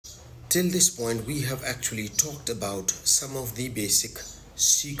Till this point, we have actually talked about some of the basic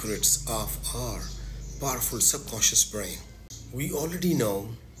secrets of our powerful subconscious brain. We already know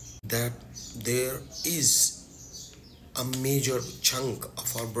that there is a major chunk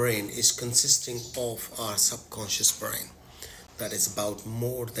of our brain is consisting of our subconscious brain. That is about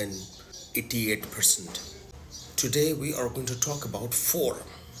more than 88%. Today we are going to talk about 4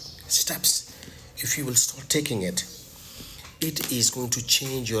 steps. If you will start taking it, it is going to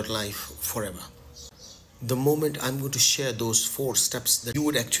change your life forever. The moment I'm going to share those 4 steps, that you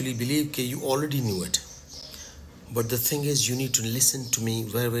would actually believe that you already knew it. But the thing is, you need to listen to me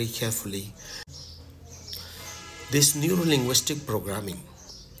very, very carefully. This neuro-linguistic programming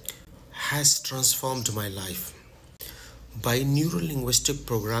has transformed my life. By neuro-linguistic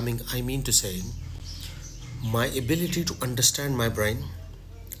programming, I mean to say my ability to understand my brain,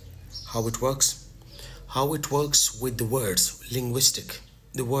 how it works with the words, linguistic,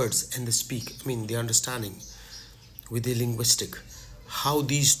 the words and the the understanding with the linguistic, how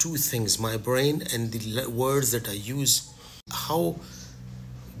these two things, my brain and the words that I use, how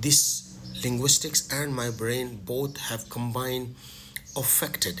this linguistics and my brain both have combined,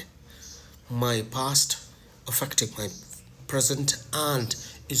 affected my past, affecting my present, and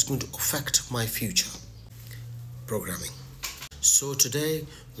is going to affect my future programming. So today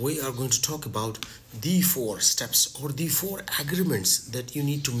we are going to talk about the 4 steps or the 4 agreements that you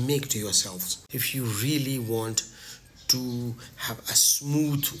need to make to yourselves if you really want to have a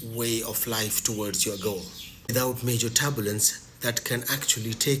smooth way of life towards your goal without major turbulence that can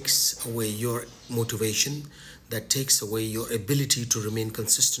actually takes away your motivation, that takes away your ability to remain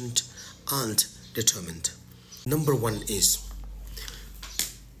consistent and determined. Number 1 is,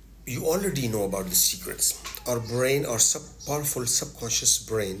 you already know about the secrets. Our brain, our powerful subconscious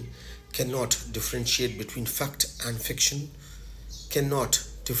brain, cannot differentiate between fact and fiction, cannot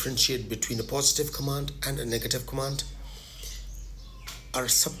differentiate between a positive command and a negative command. Our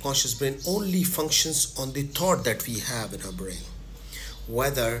subconscious brain only functions on the thought that we have in our brain.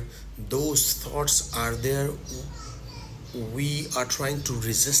 Whether those thoughts are there, we are trying to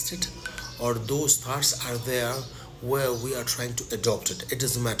resist it, or those thoughts are there where we are trying to adopt it. It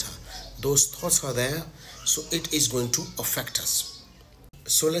doesn't matter. Those thoughts are there, so it is going to affect us.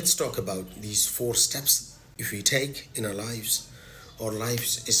 So let's talk about these 4 steps. If we take in our lives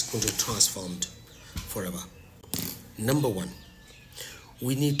is going to transformed forever. Number 1,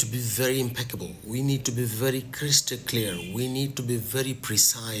 we need to be very impeccable. We need to be very crystal clear. We need to be very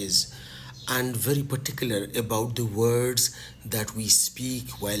precise and very particular about the words that we speak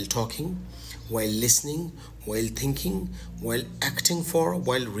while talking, while listening, while thinking, while acting for,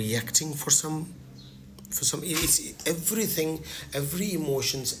 while reacting for some, it's everything, every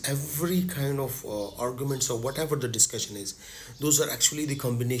emotions, every kind of arguments or whatever the discussion is. Those are actually the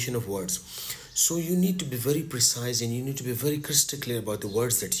combination of words. So you need to be very precise and you need to be very crystal clear about the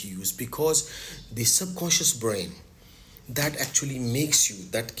words that you use, because the subconscious brain that actually makes you,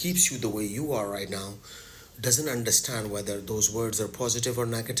 that keeps you the way you are right now, doesn't understand whether those words are positive or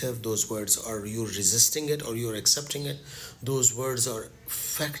negative. Those words, are you resisting it or you're accepting it? Those words are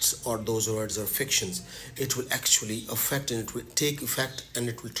facts or those words are fictions. It will actually affect and it will take effect and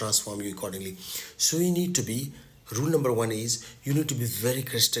it will transform you accordingly. So you need to be, rule number 1 is, you need to be very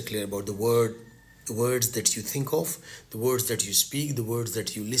crystal clear about the words that you think of, the words that you speak, the words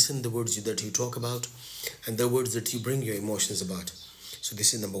that you listen, the words that you talk about, and the words that you bring your emotions about. So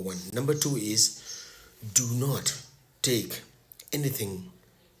this is number 1. Number 2 is, do not take anything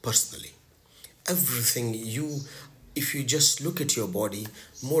personally. Everything if you just look at your body,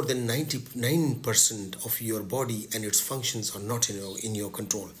 more than 99% of your body and its functions are not in your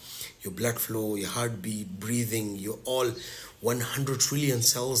control. Your blood flow, your heartbeat, breathing, your all 100 trillion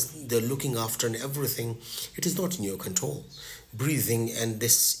cells, they're looking after and everything. It is not in your control. Breathing and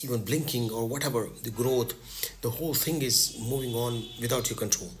this even blinking or whatever, the growth, the whole thing is moving on without your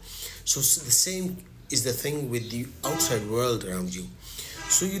control. So the same is the thing with the outside world around you.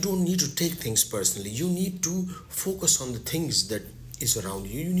 So you don't need to take things personally. You need to focus on the things that is around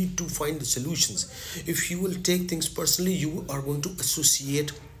you. You need to find the solutions. If you will take things personally, you are going to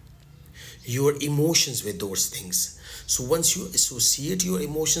associate your emotions with those things. So once you associate your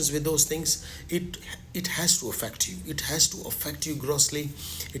emotions with those things, it has to affect you. It has to affect you grossly.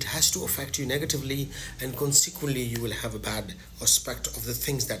 It has to affect you negatively, and consequently you will have a bad aspect of the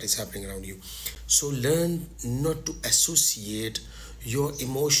things that is happening around you. So learn not to associate your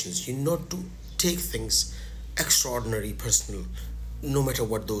emotions. You not to take things extraordinary personal, no matter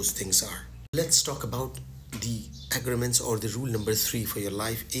what those things are. Let's talk about the agreements, or the rule number 3 for your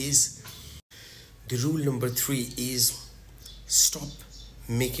life is, the rule number 3 is, stop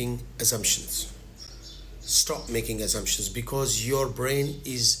making assumptions. Stop making assumptions, because your brain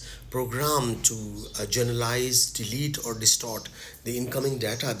is programmed to generalize, delete, or distort the incoming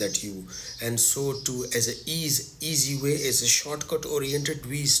data that you, and so to, as a easy way, as a shortcut oriented,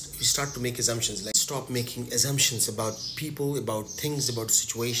 we start to make assumptions. Like, stop making assumptions about people, about things, about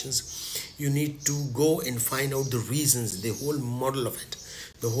situations. You need to go and find out the reasons, the whole model of it,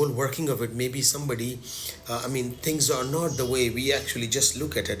 the whole working of it. Maybe somebody, things are not the way we actually just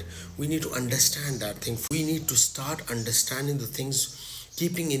look at it. We need to understand that thing. We need to start understanding the things,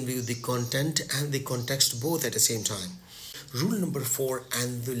 keeping in view the content and the context both at the same time. Rule number 4,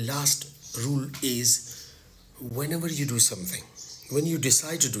 and the last rule, is whenever you do something, when you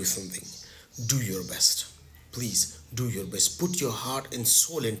decide to do something, do your best. Please do your best. Put your heart and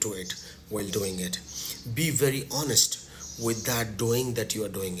soul into it while doing it. Be very honest with that doing that you are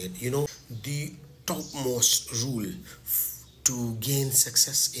doing it. The topmost rule to gain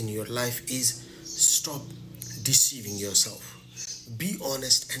success in your life is stop deceiving yourself. Be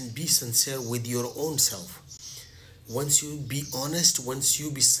honest and be sincere with your own self. Once you be honest, once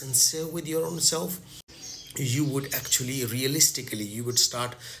you be sincere with your own self, you would actually, realistically, you would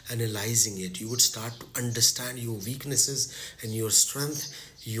start analyzing it. You would start to understand your weaknesses and your strength.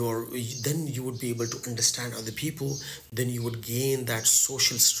 Then you would be able to understand other people. Then you would gain that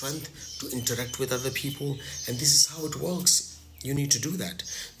social strength to interact with other people. And this is how it works. You need to do that.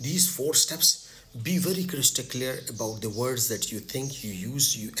 These 4 steps. Be very crystal clear about the words that you think, you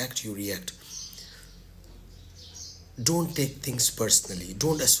use, you act, you react. Don't take things personally.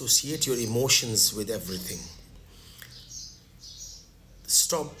 Don't associate your emotions with everything.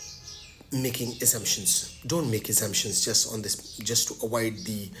 Stop making assumptions. Don't make assumptions just to avoid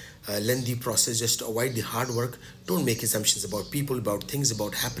the lengthy process, just to avoid the hard work. Don't make assumptions about people, about things,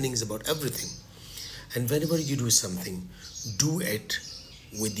 about happenings, about everything. And whenever you do something, do it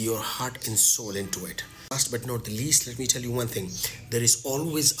with your heart and soul into it. Last but not the least, let me tell you one thing. There is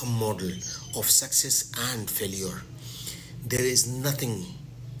always a model of success and failure. There is nothing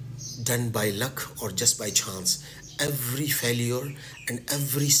done by luck or just by chance. Every failure and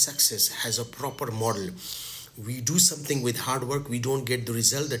every success has a proper model. We do something with hard work, we don't get the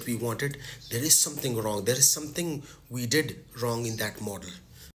result that we wanted. There is something wrong. There is something we did wrong in that model.